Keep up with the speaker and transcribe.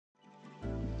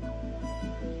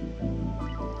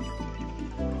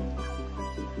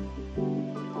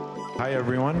Hi,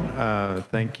 everyone.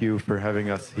 Thank you for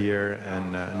having us here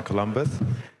in Columbus.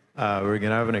 We're going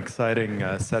to have an exciting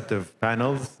set of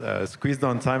panels, squeezed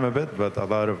on time a bit, but a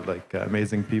lot of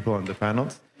amazing people on the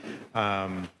panels.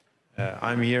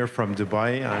 I'm here from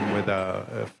Dubai. I'm with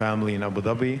a family in Abu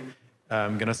Dhabi.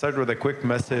 I'm going to start with a quick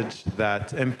message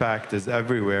that impact is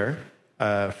everywhere,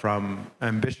 from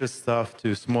ambitious stuff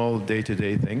to small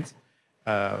day-to-day things.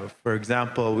 For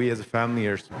example, we as a family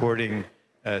are supporting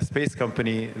a space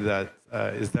company that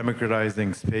is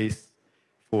democratizing space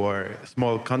for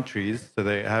small countries so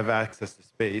they have access to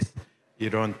space.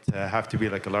 You don't have to be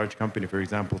like a large company, for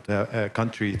example, to a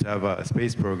country to have a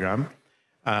space program.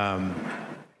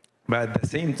 But at the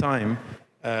same time,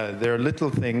 there are little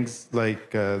things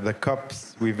like the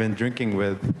cups we've been drinking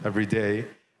with every day.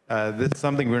 This is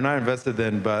something we're not invested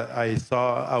in, but I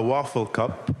saw a waffle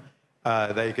cup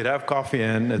that you could have coffee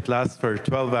in. It lasts for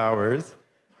 12 hours.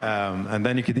 And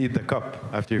then you could eat the cup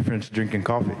after you finish drinking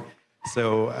coffee.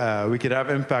 So we could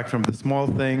have impact from the small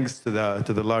things to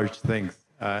the large things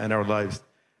in our lives.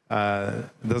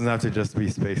 It doesn't have to just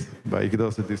be space, but you could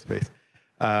also do space.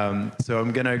 So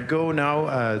I'm going to go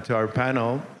now to our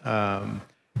panel.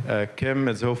 Kim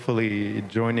is hopefully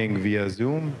joining via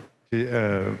Zoom.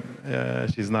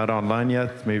 She's not online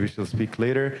yet. Maybe she'll speak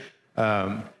later.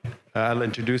 I'll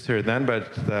introduce her then, but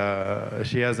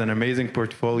she has an amazing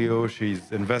portfolio.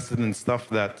 She's invested in stuff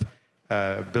that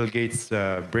Bill Gates'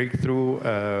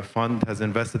 Breakthrough Fund has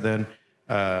invested in.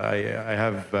 I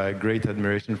have great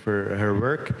admiration for her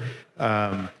work.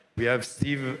 We have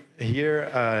Steve here.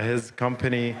 His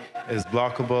company is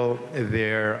Blockable.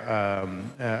 They're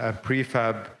a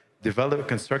prefab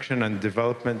construction and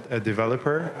development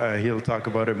developer. He'll talk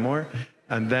about it more.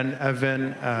 And then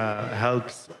Evan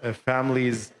helps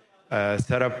families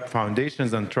set up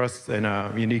foundations and trusts in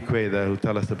a unique way that he'll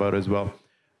tell us about as well.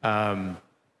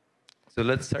 So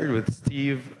let's start with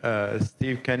Steve.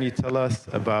 Steve, can you tell us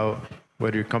about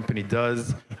what your company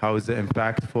does? How is it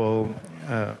impactful?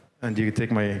 And you can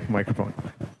take my microphone.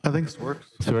 I think this works.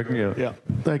 It's working? Yeah,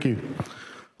 thank you.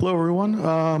 Hello, everyone.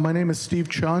 My name is Steve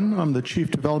Chun. I'm the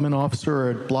Chief Development Officer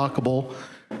at Blockable.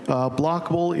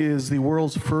 Blockable is the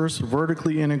world's first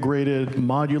vertically integrated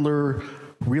modular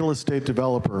real estate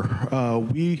developer.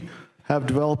 We have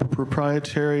developed a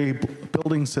proprietary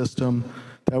building system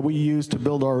that we use to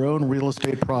build our own real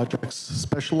estate projects,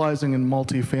 specializing in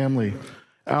multifamily.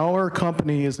 Our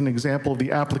company is an example of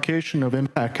the application of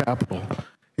impact capital.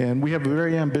 And we have a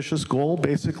very ambitious goal,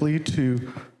 basically,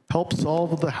 to help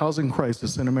solve the housing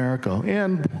crisis in America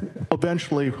and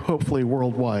eventually, hopefully,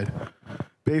 worldwide.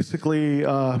 Basically,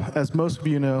 as most of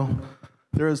you know,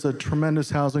 there is a tremendous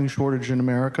housing shortage in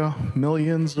America,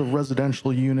 millions of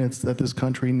residential units that this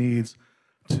country needs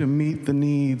to meet the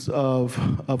needs of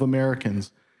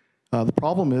Americans. The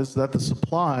problem is that the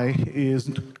supply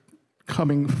is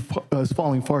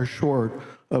falling far short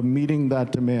of meeting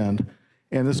that demand,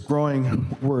 and it's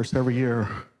growing worse every year.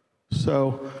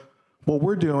 So what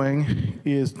we're doing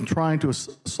is trying to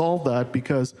solve that,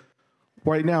 because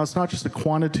right now it's not just a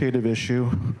quantitative issue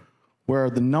where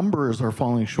the numbers are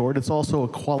falling short, it's also a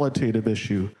qualitative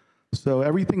issue. So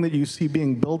everything that you see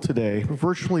being built today,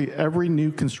 virtually every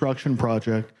new construction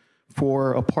project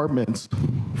for apartments,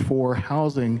 for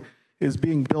housing, is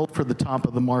being built for the top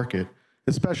of the market,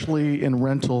 especially in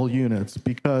rental units,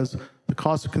 because the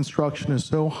cost of construction is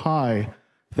so high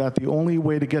that the only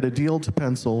way to get a deal to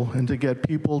pencil and to get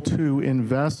people to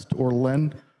invest or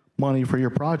lend money for your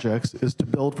projects is to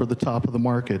build for the top of the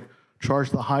market,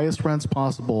 charge the highest rents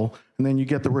possible, and then you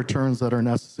get the returns that are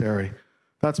necessary.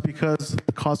 That's because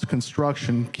the cost of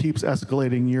construction keeps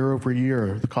escalating year over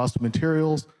year. The cost of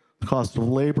materials, the cost of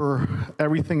labor,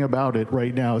 everything about it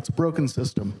right now, it's a broken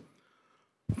system.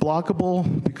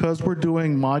 Blockable, because we're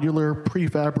doing modular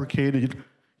prefabricated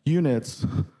units,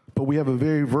 but we have a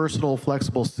very versatile,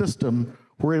 flexible system,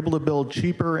 we're able to build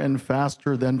cheaper and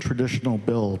faster than traditional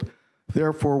build.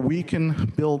 Therefore, we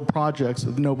can build projects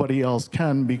that nobody else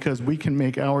can, because we can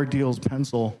make our deals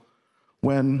pencil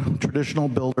when traditional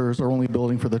builders are only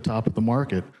building for the top of the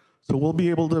market. So we'll be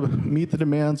able to meet the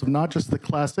demands of not just the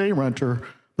Class A renter,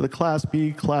 but the Class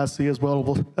B, Class C, as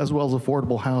well as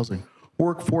affordable housing.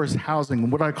 Workforce housing,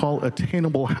 what I call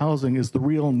attainable housing, is the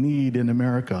real need in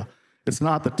America. It's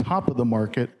not the top of the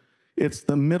market, it's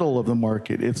the middle of the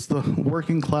market. It's the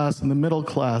working class and the middle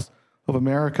class of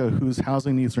America whose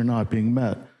housing needs are not being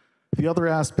met. The other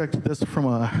aspect of this from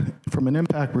an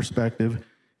impact perspective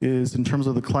is in terms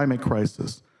of the climate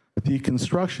crisis. The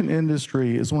construction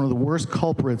industry is one of the worst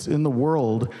culprits in the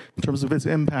world in terms of its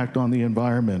impact on the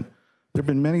environment. There have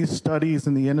been many studies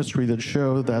in the industry that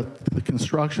show that the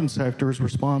construction sector is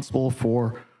responsible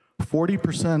for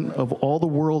 40% of all the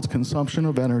world's consumption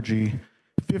of energy,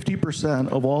 50%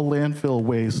 of all landfill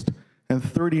waste, and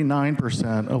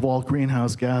 39% of all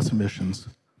greenhouse gas emissions.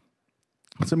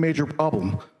 It's a major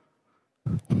problem.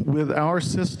 With our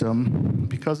system,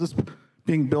 because it's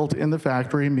being built in the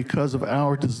factory and because of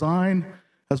our design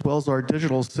as well as our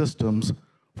digital systems,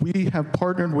 we have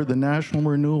partnered with the National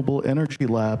Renewable Energy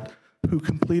Lab, who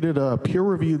completed a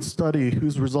peer-reviewed study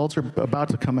whose results are about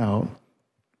to come out.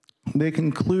 They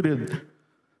concluded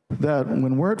that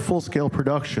when we're at full-scale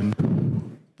production,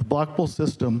 the blockable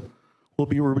system will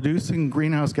be reducing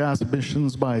greenhouse gas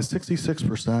emissions by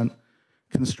 66%,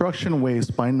 construction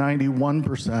waste by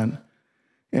 91%,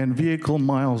 and vehicle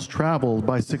miles traveled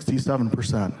by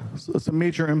 67%. So it's a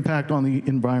major impact on the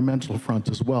environmental front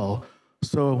as well.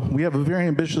 So we have a very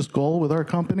ambitious goal with our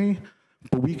company,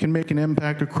 but we can make an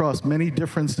impact across many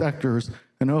different sectors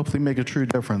and hopefully make a true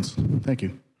difference. Thank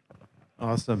you.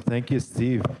 Awesome. Thank you,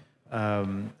 Steve.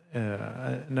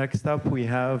 Next up, we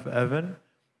have Evan.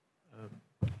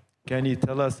 Can you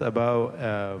tell us about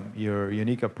your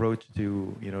unique approach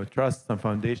to, trusts and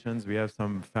foundations? We have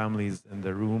some families in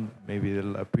the room. Maybe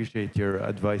they'll appreciate your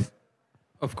advice.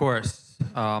 Of course.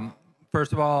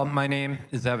 First of all, my name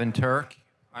is Evan Turk.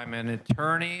 I'm an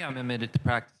attorney. I'm admitted to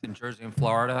practice in Jersey and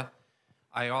Florida.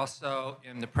 I also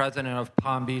am the president of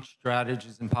Palm Beach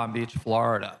Strategies in Palm Beach,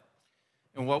 Florida.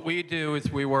 And what we do is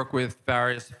we work with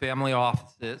various family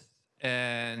offices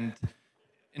and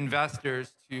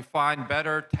investors to find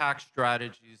better tax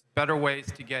strategies, better ways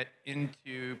to get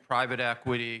into private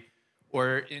equity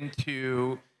or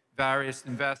into various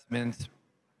investments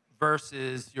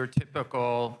versus your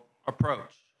typical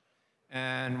approach.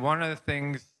 And one of the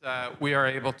things that we are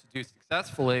able to do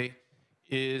successfully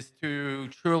is to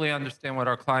truly understand what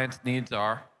our clients' needs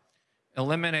are,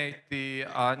 eliminate the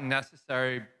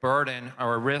necessary burden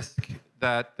or risk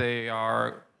that they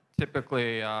are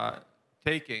typically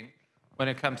taking when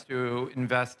it comes to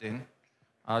investing,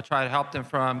 try to help them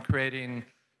from creating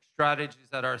strategies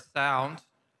that are sound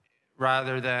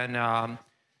rather than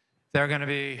they're going to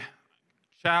be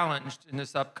challenged in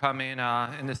this upcoming,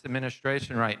 in this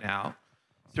administration right now.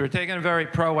 So we're taking a very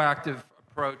proactive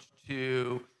approach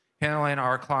to handling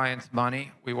our clients'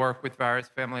 money. We work with various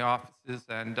family offices,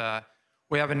 and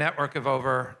we have a network of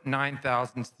over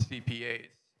 9,000 CPAs.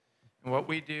 And what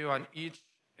we do on each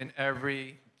and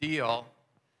every deal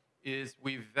is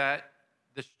we vet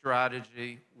the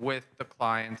strategy with the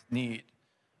client's need.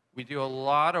 We do a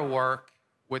lot of work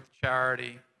with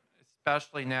charity,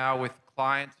 especially now with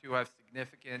clients who have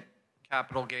significant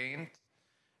capital gains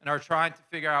and are trying to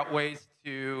figure out ways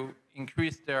to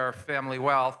increase their family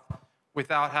wealth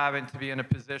without having to be in a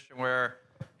position where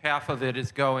half of it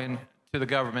is going to the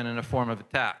government in the form of a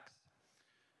tax.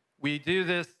 We do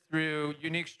this through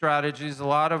unique strategies. A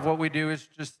lot of what we do is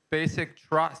just basic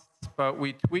trusts, but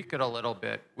we tweak it a little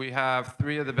bit. We have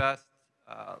 3 of the best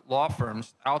law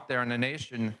firms out there in the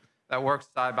nation that work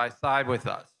side by side with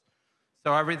us.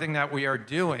 So everything that we are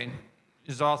doing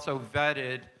is also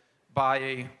vetted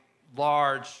by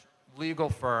large legal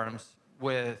firms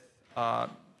with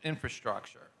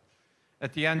infrastructure.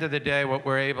 At the end of the day, what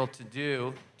we're able to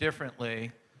do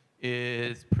differently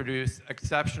is produce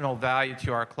exceptional value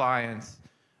to our clients,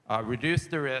 reduce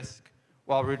the risk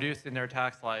while reducing their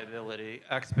tax liability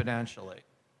exponentially.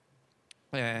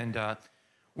 And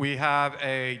we have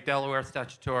a Delaware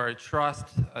statutory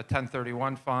trust, a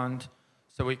 1031 fund,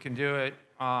 so we can do it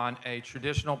on a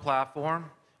traditional platform.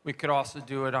 We could also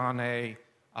do it on a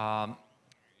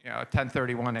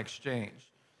 1031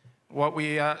 exchange. What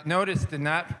we noticed in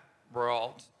that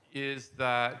world is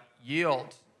that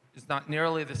yield is not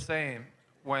nearly the same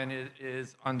when it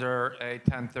is under a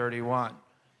 1031.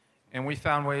 And we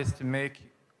found ways to make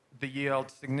the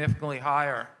yield significantly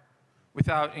higher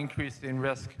without increasing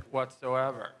risk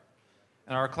whatsoever.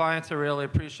 And our clients are really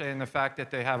appreciating the fact that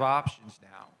they have options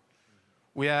now.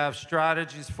 We have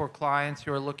strategies for clients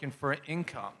who are looking for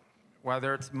income,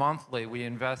 whether it's monthly. We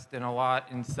invest in a lot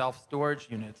in self-storage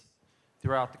units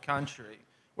throughout the country.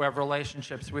 We have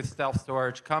relationships with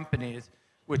self-storage companies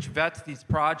which vets these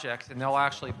projects, and they'll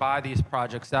actually buy these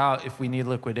projects out if we need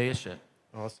liquidation.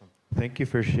 Awesome. Thank you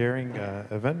for sharing,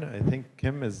 Evan. I think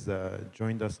Kim has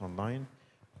joined us online.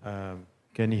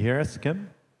 Can you hear us, Kim?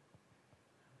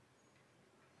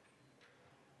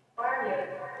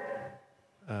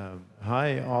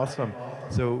 Hi, awesome.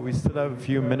 So we still have a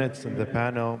few minutes in the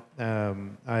panel.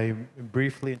 I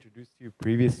briefly introduced you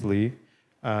previously.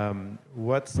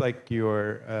 What's like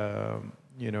your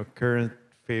current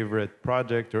favorite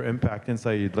project or impact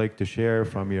insight you'd like to share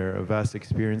from your vast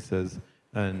experiences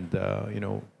and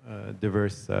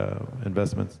diverse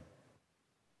investments?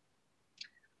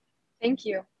 Thank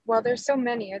you. Well, there's so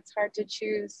many, it's hard to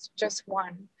choose just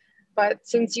one. But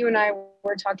since you and I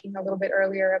were talking a little bit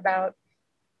earlier about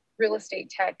real estate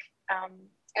tech,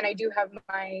 and I do have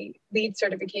my LEED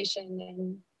certification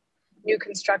in new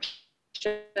construction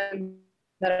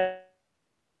that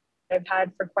I've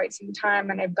had for quite some time,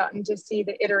 and I've gotten to see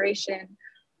the iteration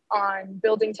on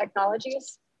building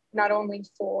technologies, not only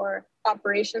for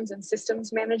operations and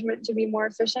systems management to be more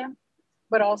efficient,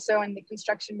 but also in the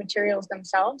construction materials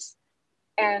themselves.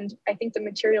 And I think the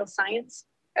material science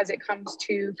as it comes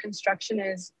to construction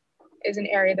is an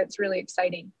area that's really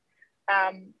exciting.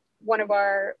 One of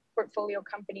our portfolio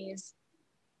companies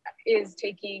is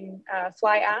taking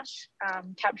fly ash,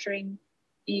 capturing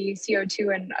the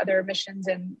CO2 and other emissions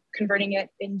and converting it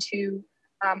into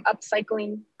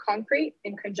upcycling concrete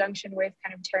in conjunction with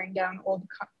kind of tearing down old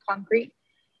concrete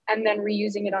and then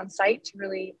reusing it on site to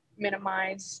really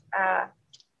minimize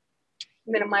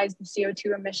the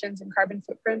CO2 emissions and carbon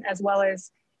footprint, as well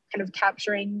as kind of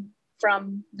capturing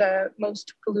from the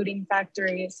most polluting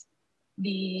factories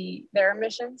their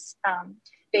emissions.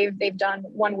 They've done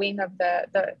one wing of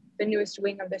the newest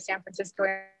wing of the San Francisco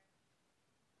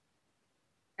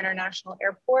International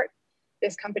Airport.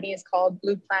 This company is called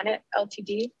Blue Planet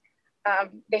Ltd.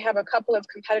 They have a couple of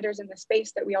competitors in the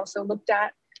space that we also looked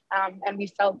at, and we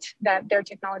felt that their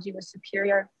technology was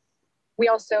superior. We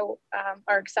also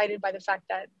are excited by the fact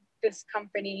that this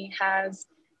company has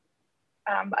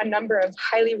a number of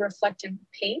highly reflectant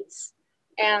paints.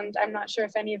 And I'm not sure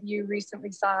if any of you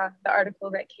recently saw the article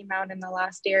that came out in the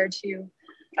last day or two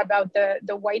about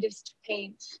the whitest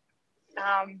paint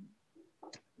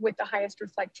with the highest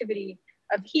reflectivity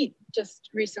of heat just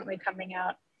recently coming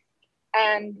out.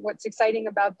 And what's exciting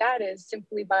about that is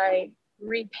simply by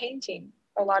repainting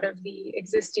a lot of the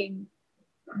existing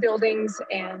buildings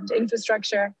and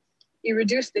infrastructure, you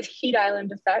reduce the heat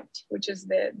island effect, which is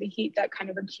the heat that kind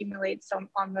of accumulates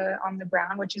on the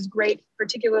ground, which is great,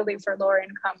 particularly for lower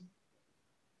income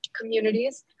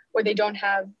communities where they don't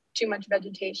have too much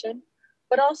vegetation,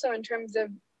 but also in terms of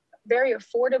very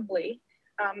affordably,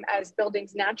 as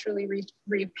buildings naturally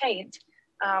repaint,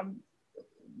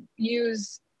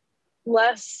 use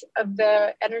less of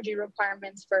the energy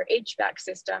requirements for HVAC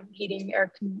system, heating,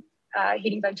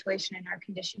 ventilation, and air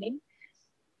conditioning.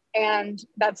 And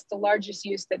that's the largest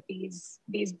use that these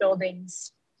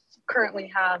buildings currently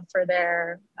have for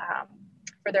their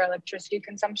electricity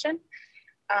consumption.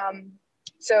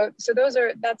 So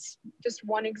that's just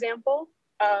one example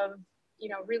of,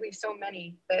 really so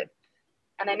many that,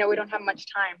 and I know we don't have much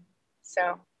time.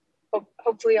 So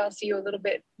hopefully I'll see you a little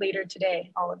bit later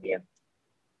today, all of you.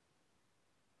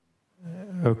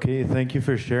 Okay, thank you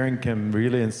for sharing, Kim.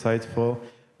 Really insightful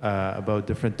about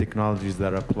different technologies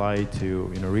that apply to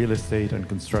real estate and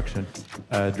construction.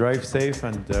 Drive safe,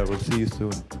 and we'll see you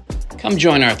soon. Come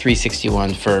join our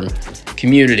 361 firm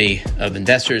community of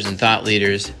investors and thought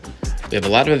leaders. We have a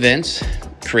lot of events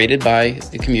created by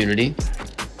the community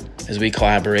as we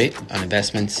collaborate on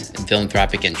investments and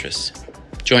philanthropic interests.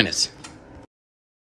 Join us.